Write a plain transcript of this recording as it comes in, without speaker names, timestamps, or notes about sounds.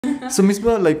So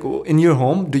Misbah, like in your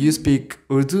home, do you speak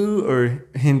Urdu or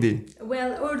Hindi?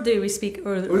 Well, Urdu, we speak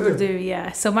Urdu,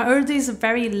 yeah. So my Urdu is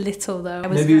very little though.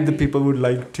 Maybe the people would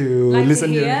like to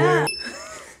listen to you.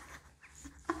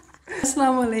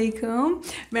 Assalamu alaikum.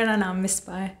 मेरा नाम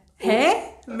मिसबा है.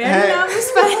 मेरा नाम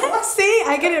मिसबा है. See,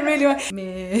 I get it really well.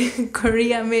 मैं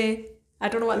Korea में, I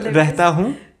don't know what. रहता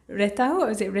हूँ. रहता हूँ, or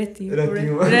is it रहती हूँ?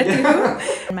 रहती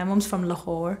हूँ. My mom's from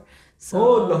Lahore. So,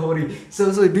 oh, Lahori.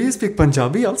 So do you speak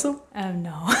Punjabi also?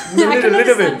 No.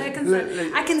 Little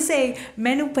bit. I can say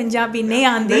menu Punjabi nahi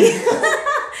aandi.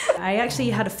 I actually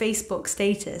had a Facebook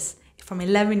status from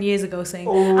 11 years ago saying,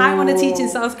 I want to teach in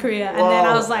South Korea. And then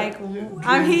I was like,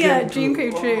 I'm here, dream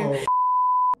came true.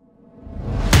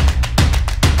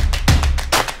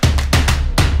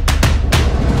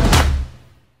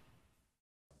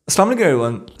 Assalamu alaikum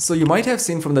everyone. So you might have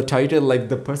seen from the title, like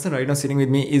the person right now sitting with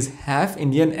me is half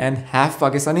Indian and half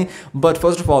Pakistani. But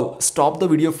first of all, stop the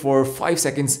video for 5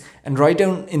 seconds and write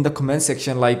down in the comment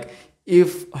section like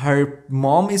if her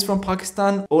mom is from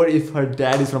Pakistan or if her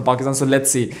dad is from Pakistan. So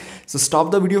let's see. So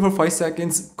stop the video for 5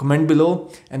 seconds, comment below,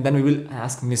 and then we will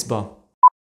ask Misbah.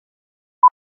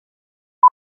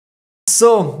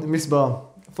 So Misbah,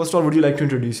 first of all, would you like to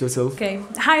introduce yourself? Okay.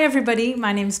 Hi, everybody.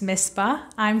 My name's Misbah.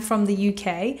 I'm from the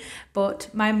UK, but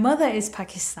my mother is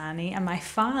Pakistani and my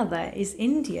father is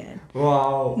Indian.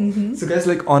 Wow. So guys,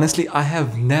 like honestly, I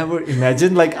have never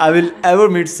imagined like I will ever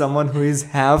meet someone who is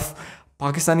half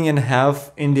Pakistani and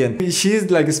half Indian. She is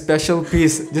like a special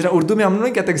piece. जैसा उर्दू में हम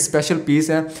लोग कहते हैं special piece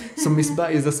है. So Misbah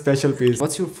is a special piece.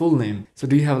 What's your full name? So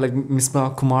do you have like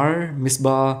Misbah Kumar,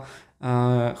 Misbah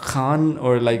Khan,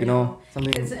 or like you know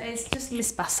something? It's just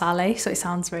Misbah Saleh, so it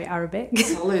sounds very Arabic.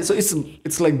 Saleh. So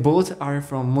it's like both are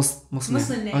from Muslim.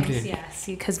 Muslim names, okay. yes.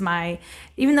 Because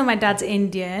even though my dad's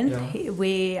Indian,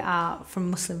 we are from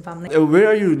Muslim family. Where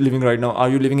are you living right now? Are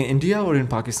you living in India or in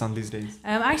Pakistan these days?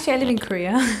 Actually, I live in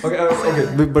Korea.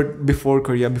 Okay. But before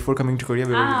coming to Korea,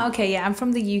 where were you? Okay, yeah. I'm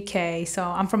from the UK, so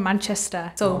I'm from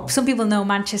Manchester. So some people know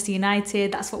Manchester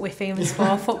United. That's what we're famous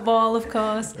for. Football, of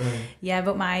course. Yeah,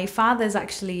 but my father's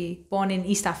actually born in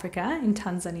East Africa, in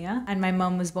Tanzania, and my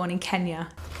mum was born in Kenya.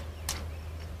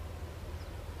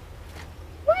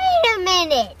 Wait a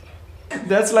minute.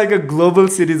 That's like a global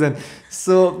citizen.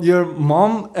 So your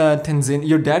mom,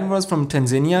 your dad was from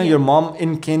Tanzania, your mom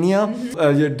in Kenya,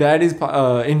 your dad is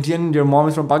Indian, your mom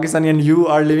is from Pakistan, and you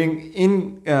are living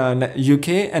in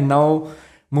UK and now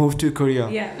moved to Korea.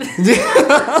 Yeah.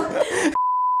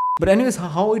 But anyways,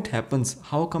 how it happens?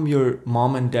 How come your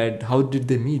mom and dad, how did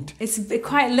they meet? It's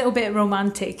quite a little bit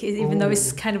romantic, even though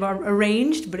it's kind of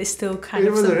arranged, but it's still kind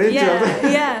of... It was arranged?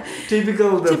 Yeah.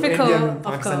 Typical Indian, of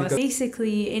Pakistani. course.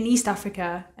 Basically, in East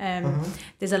Africa,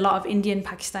 there's a lot of Indian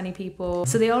Pakistani people.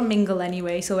 So they all mingle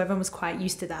anyway, so everyone was quite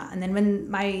used to that. And then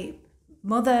when my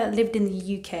mother lived in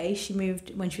the UK, she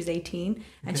moved when she was 18,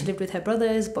 and she lived with her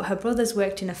brothers, but her brothers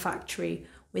worked in a factory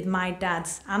with my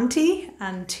dad's auntie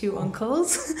and 2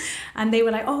 uncles. And they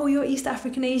were like, oh, you're East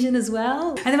African Asian as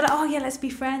well? And they were like, oh yeah, let's be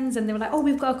friends. And they were like, oh,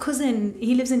 we've got a cousin,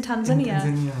 he lives in Tanzania.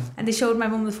 And they showed my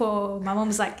mum the photo. My mum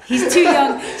was like, he's too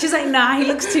young. She's like, nah, he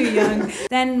looks too young.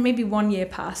 Then maybe 1 year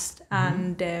passed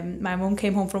and my mum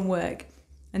came home from work.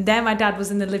 And there my dad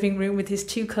was in the living room with his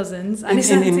 2 cousins. And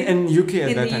in UK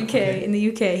at that time? In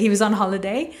the UK. He was on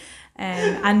holiday.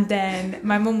 And then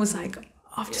my mum was like,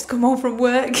 I've just come home from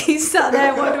work, he's sat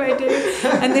there, what do I do?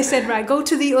 And they said, right, go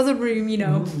to the other room, you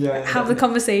know, have the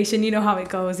conversation, you know how it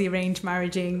goes, the arranged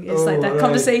marriaging, it's like that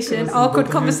conversation,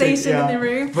 awkward conversation in the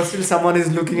room. But still someone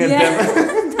is looking at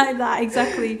them. Like that,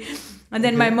 exactly. And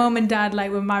then my mom and dad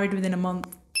like were married within a month.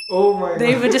 Oh my God.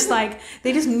 They were just like,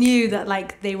 they just knew that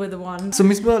like they were the one. So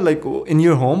Misbah, like in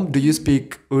your home, do you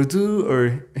speak Urdu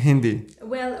or Hindi?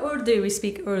 Well, Urdu, we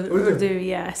speak Urdu,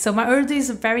 yeah. So my Urdu is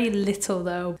very little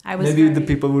though. Maybe the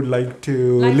people would like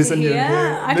to listen to you.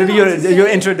 Maybe your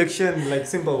introduction, like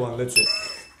simple one, let's say.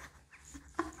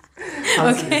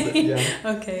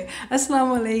 Okay.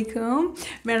 Assalamu alaikum.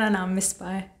 मेरा नाम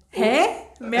मिसबा है.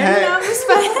 मेरा नाम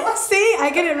मिसबा है. See, I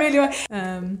get it really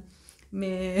well.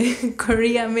 मैं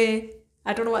Korea में,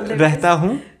 I don't know what रहता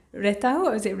हूँ. रहता हूँ,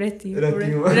 or is it रहती हूँ?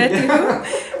 रहती हूँ.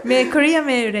 मैं कोरिया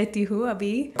में रहती हूँ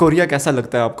अभी. कोरिया कैसा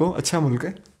लगता है आपको? अच्छा मुल्क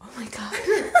है? Oh my God.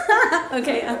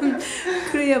 Okay,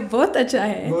 Korea बहुत अच्छा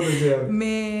है. बहुत अच्छा है.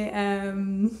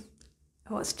 मैं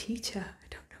what's teacher? I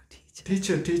don't know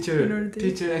teacher.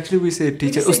 Teacher. Actually, we say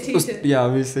teacher. We say teacher. Yeah,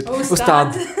 we say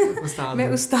ustad. Ustad. मैं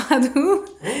उस्ताद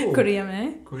हूँ कोरिया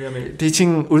में.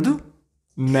 Teaching Urdu?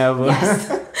 Never. Yes.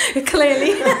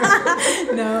 Clearly.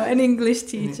 No, an English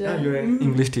teacher. You're an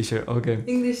English teacher, okay.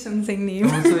 English something new.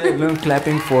 Also,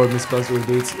 clapping for Misbah's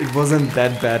Urdu. It wasn't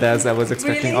that bad as I was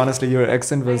expecting. Really? Honestly, your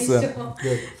accent was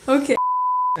good. Okay.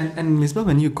 And Misbah,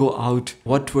 when you go out,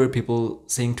 what were people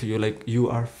saying to you? Like, you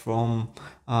are from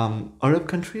Arab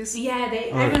countries? Yeah,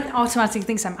 everyone automatically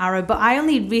thinks I'm Arab, but I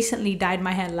only recently dyed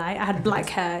my hair light. I had black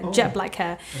hair, jet black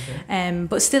hair. Okay.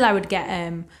 But still I would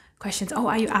get questions. Oh,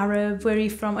 are you Arab? Where are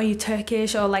you from? Are you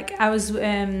Turkish? Or like I was,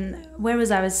 where was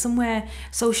I? I was somewhere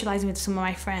socializing with some of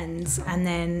my friends, and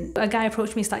then a guy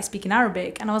approached me and started speaking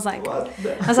Arabic, and I was like,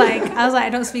 I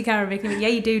don't speak Arabic. And he went, yeah,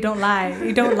 you do. Don't lie.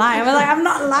 You don't lie. I was like, I'm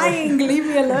not lying. Leave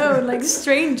me alone. Like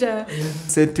stranger.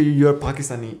 Said to you, you're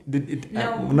Pakistani. Did it?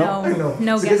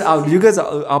 No. So you guys,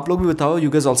 आप लोग भी बताओ. You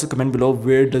guys also comment below.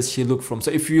 Where does she look from? So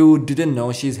if you didn't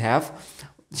know, she's half.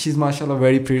 She's mashallah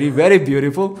very pretty, very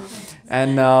beautiful.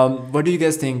 And what do you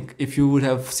guys think? If you would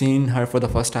have seen her for the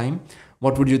first time,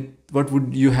 what would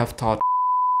you have thought?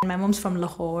 My mom's from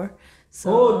Lahore. So.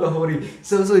 Oh, Lahori.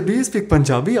 So do you speak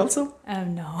Punjabi also?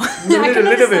 No.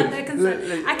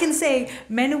 I can say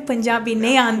menu Punjabi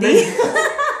nahi aandi.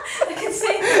 I can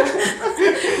say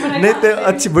that. नहीं तो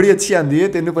अच्छी बड़ी अच्छी आंदी है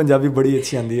तेनू पंजाबी बड़ी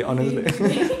अच्छी आंदी है honestly.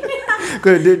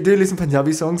 Do you listen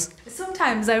Punjabi songs?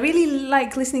 Sometimes I really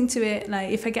like listening to it,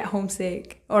 like if I get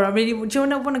homesick, or I really do you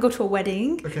want to go to a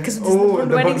wedding? Because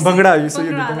Bhangra, you say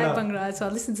you do Bhangra, I like Bhangra, so I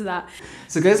listen to that.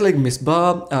 So guys, like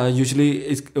Misbah,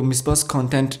 usually Misbah's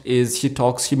content is she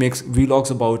makes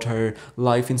vlogs about her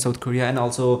life in South Korea, and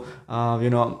also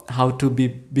how to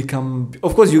become.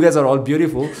 Of course, you guys are all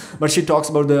beautiful, but she talks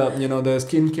about the the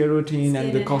skincare routine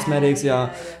and the cosmetics.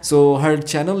 Yeah. So her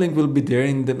channel link will be there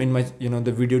in my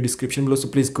the video description below. So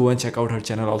please go and check out her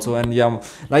channel also. And yeah,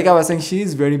 like I was saying, she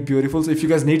is very beautiful. So if you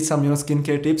guys need some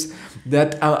skincare tips,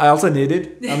 that I also need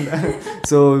it.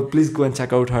 So please go and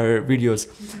check out her videos.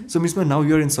 So Misbah, now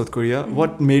you're in South Korea.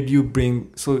 What made you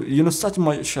bring such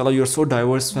mashallah, you're so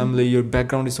diverse family, your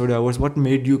background is so diverse. What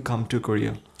made you come to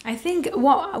Korea? I think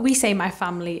what we say, my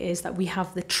family, is that we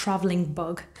have the traveling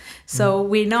bug. So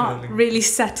we're not really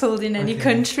settled in any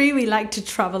country. We like to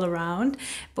travel around.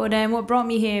 But what brought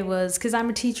me here was because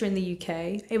I'm a teacher in the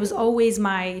UK. It was always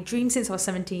my dream since I was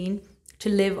 17 to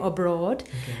live abroad.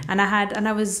 And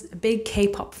I was a big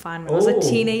K-pop fan when I was a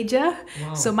teenager.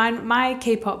 Wow. So my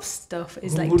K-pop stuff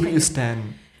is Who do you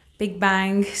stand? Big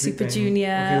Bang, Super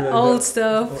Junior, old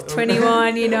stuff,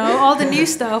 21, all the new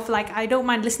stuff. Like, I don't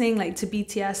mind listening to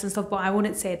BTS and stuff, but I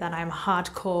wouldn't say that I'm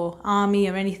hardcore ARMY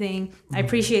or anything. I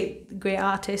appreciate great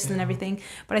artists and everything,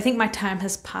 but I think my time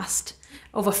has passed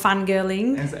over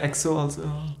fangirling. As EXO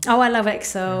also. Oh, I love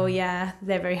EXO, yeah.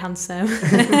 They're very handsome.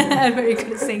 Very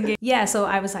good at singing. Yeah, so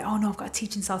I was like, oh no, I've got to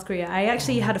teach in South Korea. I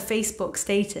actually had a Facebook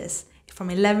status from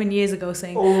 11 years ago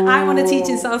saying, I want to teach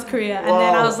in South Korea. And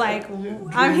then I was like,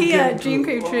 I'm here, dream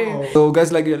came true. So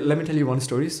guys, let me tell you one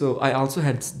story. So I also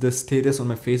had the status on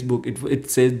my Facebook. It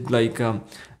said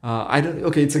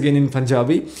it's again in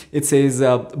Punjabi. It says,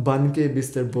 Ban ke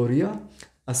bistar boria,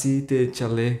 asi te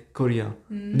chale Korea.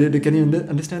 Can you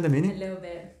understand the meaning? A little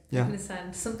bit. Yeah.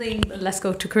 Understand. Something, let's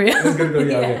go to Korea. Let's go to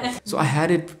Korea, okay. So I had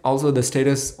it also the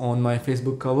status on my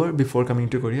Facebook cover before coming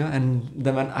to Korea. And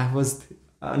then when I was...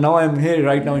 now I'm here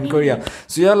right now in Korea.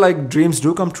 So yeah, dreams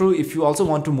do come true. If you also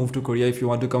want to move to Korea, if you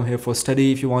want to come here for study,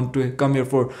 if you want to come here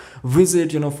for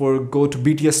visit, for go to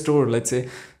BTS store, let's say.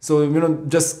 So,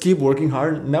 just keep working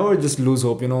hard. Never just lose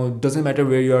hope. Doesn't matter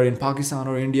where you are in Pakistan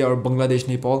or India or Bangladesh,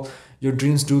 Nepal, your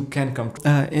dreams can come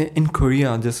true. In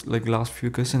Korea, just last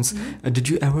few questions. Did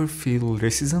you ever feel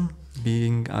racism?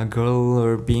 Being a girl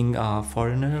or being a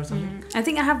foreigner or something? I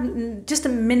think I have just a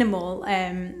minimal,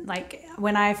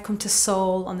 when I've come to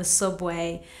Seoul on the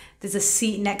subway, there's a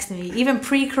seat next to me, even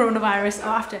pre-coronavirus or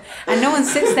after, and no one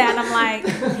sits there, and I'm like,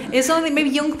 it's only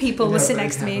maybe young people will sit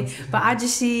next to me, but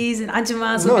Ajishis and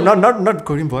Ajamas. No, not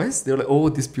Korean boys. They're like, oh,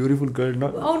 this beautiful girl.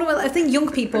 Oh no, well, I think young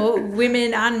people,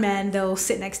 women and men, they'll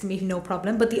sit next to me, no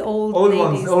problem. But the old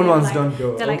ladies, ones don't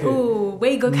go. They're like, oh,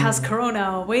 Wayguk has corona,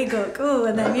 Wayguk, oh,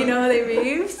 and then they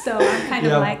move. So I'm kind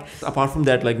of like. Apart from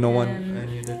that, no one.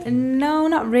 No,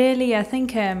 not really. I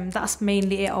think that's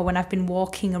mainly it. Or when I've been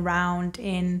walking around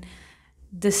in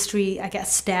the street, I get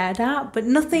stared at, but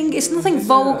nothing. It's nothing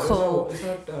vocal. It's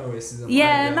not racism.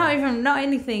 Yeah, not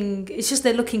anything. It's just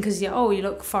they're looking because you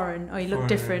look foreign or you look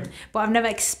different. But I've never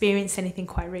experienced anything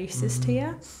quite racist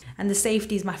here. And the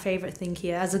safety is my favorite thing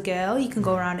here. As a girl, you can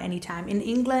go around anytime. In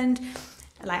England,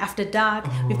 after dark,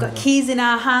 we've got keys in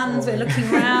our hands, we're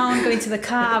looking around, going to the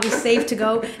car, are we safe to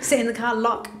go? Sit in the car,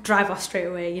 lock, drive off straight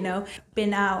away,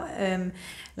 Been out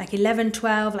 11,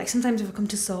 12, sometimes if I come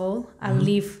to Seoul, I'll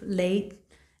leave late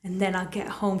and then I'll get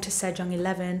home to Sejong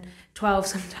 11, 12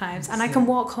 sometimes, and I can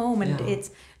walk home, and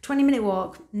it's 20-minute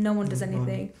walk. No one does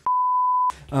anything.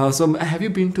 So have you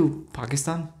been to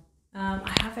Pakistan?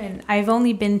 I haven't. I've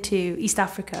only been to East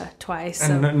Africa twice.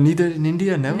 And So neither in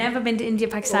India, never? never been to India,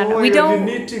 Pakistan. Oh, We yeah, don't.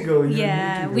 you need to go. You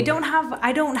Yeah, need to we go. don't have.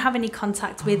 I don't have any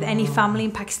contact with any family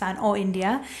in Pakistan or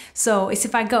India. So it's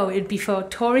if I go, it'd be for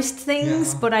tourist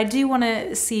things. Yeah. But I do want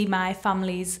to see my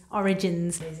family's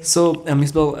origins. So,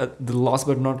 Misbah, the last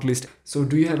but not least, so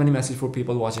do you have any message for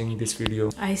people watching this video?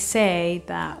 I say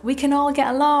that we can all get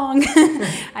along.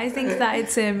 I think that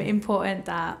it's important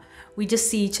that we just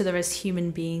see each other as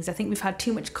human beings. I think we've had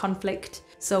too much conflict,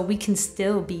 so we can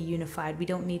still be unified. We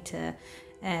don't need to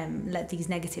let these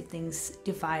negative things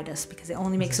divide us, because it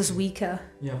only makes us weaker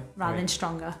rather than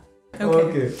stronger.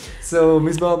 Okay. So,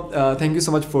 Misbah, thank you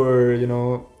so much for,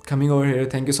 coming over here.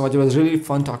 Thank you so much. It was really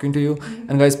fun talking to you.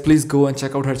 And guys, please go and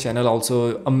check out her channel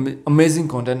also. Amazing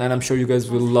content, and I'm sure you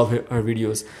guys will love her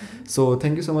videos. So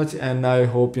thank you so much, and I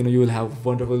hope you will have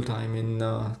wonderful time in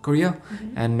Korea.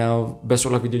 And now best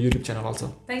of luck with your YouTube channel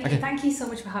also. Thank you so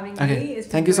much for having me. Okay. It's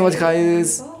been Thank you so much, great.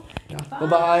 guys. Wonderful. Bye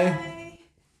bye.